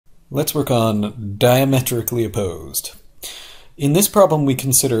Let's work on diametrically opposed. In this problem, we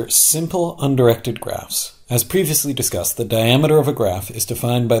consider simple undirected graphs. As previously discussed, the diameter of a graph is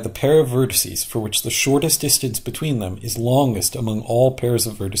defined by the pair of vertices for which the shortest distance between them is longest among all pairs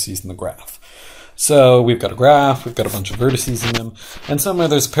of vertices in the graph. So we've got a graph, we've got a bunch of vertices in them, and somewhere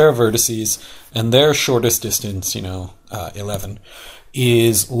there's a pair of vertices, and their shortest distance, 11,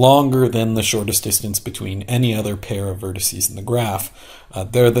 is longer than the shortest distance between any other pair of vertices in the graph.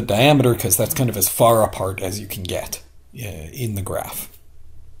 They're the diameter because that's kind of as far apart as you can get in the graph.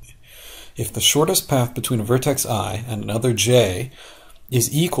 If the shortest path between a vertex I and another j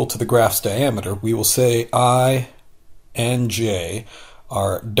is equal to the graph's diameter, we will say I and j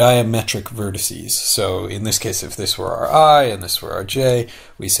are diametric vertices. So in this case, if this were our I and this were our j,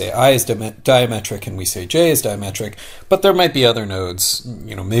 we say I is diametric and we say j is diametric, but there might be other nodes,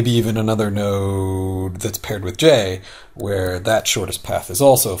 maybe even another node that's paired with j, where that shortest path is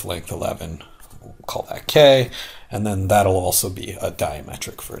also of length 11. We'll call that k, and then that'll also be a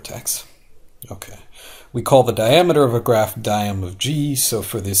diametric vertex. Okay. We call the diameter of a graph diam of g, so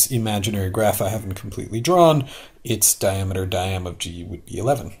for this imaginary graph I haven't completely drawn, its diameter diam of g would be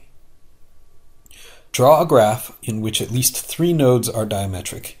 11. Draw a graph in which at least 3 nodes are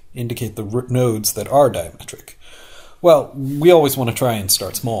diametric. Indicate the nodes that are diametric. Well, we always want to try and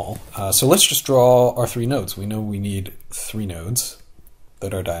start small, so let's just draw our 3 nodes. We know we need 3 nodes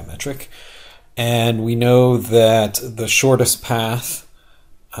that are diametric, and we know that the shortest path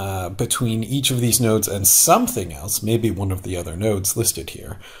between each of these nodes and something else, maybe one of the other nodes listed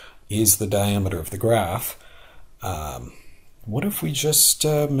here, is the diameter of the graph. What if we just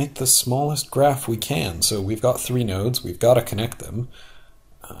make the smallest graph we can? So we've got 3 nodes, we've got to connect them.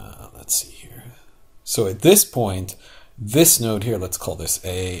 Let's see here. So at this point, this node here, let's call this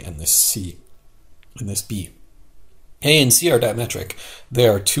A and this C and this B. A and C are diametric. They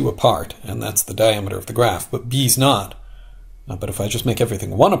are 2 apart, and that's the diameter of the graph, but B's not. But if I just make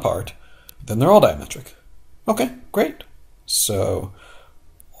everything 1 apart, then they're all diametric. Okay, great. So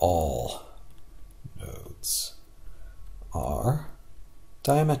all nodes are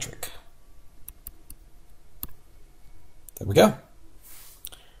diametric. There we go.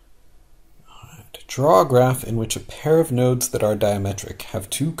 All right. Draw a graph in which a pair of nodes that are diametric have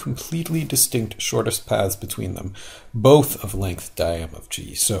 2 completely distinct shortest paths between them, both of length diam of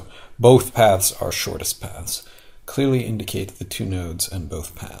g. So both paths are shortest paths. Clearly indicate the 2 nodes and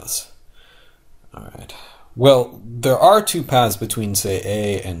both paths. All right. Well, there are 2 paths between, say,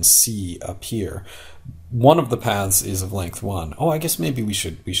 A and C up here. One of the paths is of length 1. Oh, I guess maybe we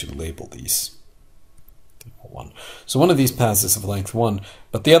should label these. 1. So one of these paths is of length 1,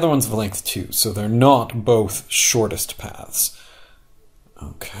 but the other one's of length 2, so they're not both shortest paths.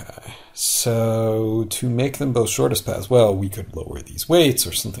 Okay. So to make them both shortest paths, well, we could lower these weights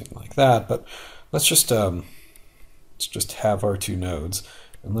or something like that, but let's just have our 2 nodes,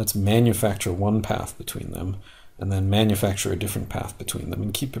 and let's manufacture one path between them, and then manufacture a different path between them,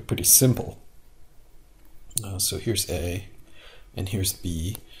 and keep it pretty simple. So here's A, and here's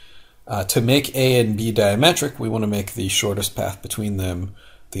B. To make A and B diametric, we want to make the shortest path between them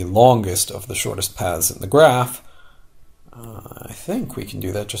the longest of the shortest paths in the graph. I think we can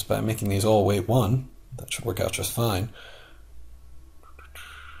do that just by making these all weight 1. That should work out just fine.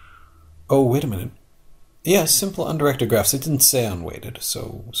 Oh, wait a minute. Yeah, simple undirected graphs. It didn't say unweighted,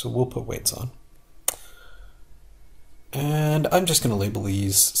 so we'll put weights on. And I'm just going to label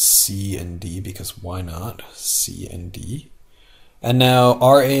these C and D, because why not? C and D. And now,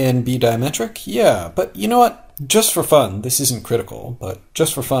 are A and B diametric? Yeah, but you know what? Just for fun, this isn't critical, but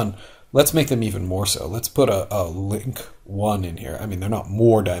just for fun, let's make them even more so. Let's put a link 1 in here. I mean, they're not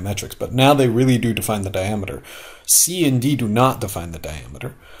more diametrics, but now they really do define the diameter. C and D do not define the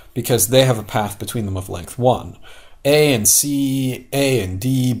diameter, because they have a path between them of length 1. A and C, A and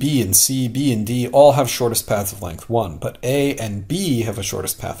D, B and C, B and D all have shortest paths of length 1, but A and B have a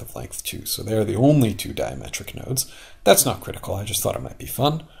shortest path of length 2, so they're the only 2 diametric nodes. That's not critical, I just thought it might be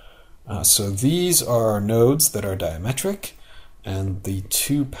fun. So these are nodes that are diametric, and the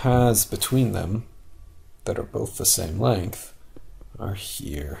 2 paths between them that are both the same length are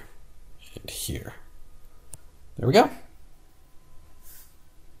here and here. There we go.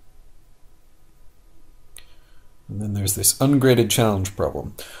 And then there's this ungraded challenge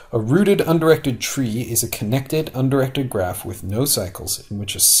problem. A rooted undirected tree is a connected undirected graph with no cycles in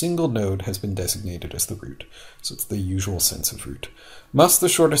which a single node has been designated as the root. So it's the usual sense of root. Must the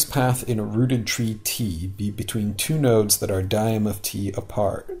shortest path in a rooted tree T be between 2 nodes that are diam of T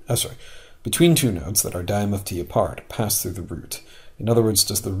apart? Between 2 nodes that are diam of T apart, pass through the root. In other words,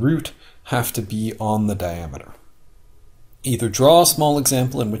 does the root have to be on the diameter? either draw a small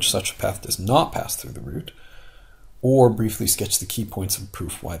example in which such a path does not pass through the root, or briefly sketch the key points of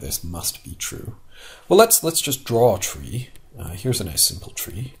proof why this must be true. Well, let's just draw a tree. Here's a nice simple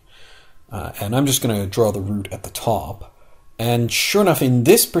tree. And I'm just going to draw the root at the top. And sure enough, in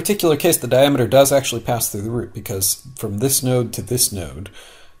this particular case, the diameter does actually pass through the root, because from this node to this node,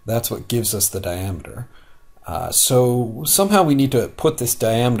 that's what gives us the diameter. So somehow we need to put this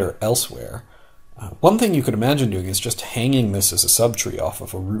diameter elsewhere. One thing you could imagine doing is just hanging this as a subtree off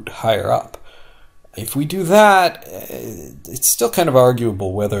of a root higher up. If we do that, it's still kind of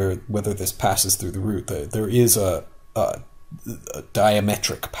arguable whether this passes through the root. There is a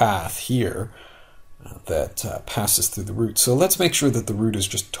diametric path here that passes through the root. So let's make sure that the root is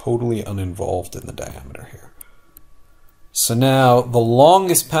just totally uninvolved in the diameter here. So now the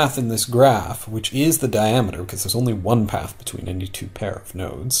longest path in this graph, which is the diameter, because there's only one path between any two pair of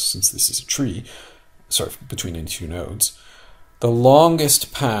nodes, since this is a tree, sorry, between any two nodes, the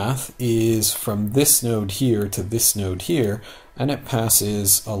longest path is from this node here to this node here, and it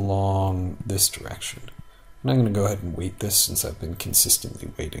passes along this direction. And I'm going to go ahead and weight this since I've been consistently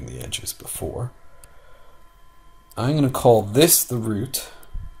weighting the edges before. I'm going to call this the root,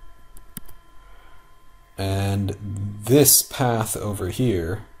 and this path over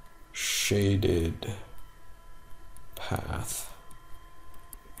here, shaded path,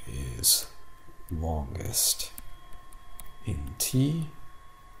 is longest in T,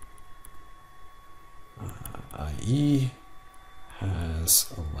 i.e.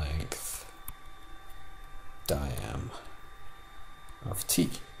 has a length diam of T.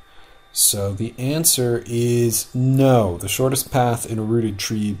 So the answer is no. The shortest path in a rooted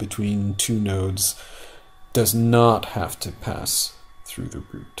tree between two nodes does not have to pass through the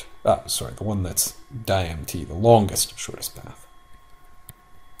root. The one that's diam T, the longest shortest path.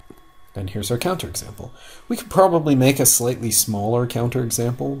 And here's our counterexample. We could probably make a slightly smaller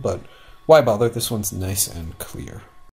counterexample, but why bother? This one's nice and clear.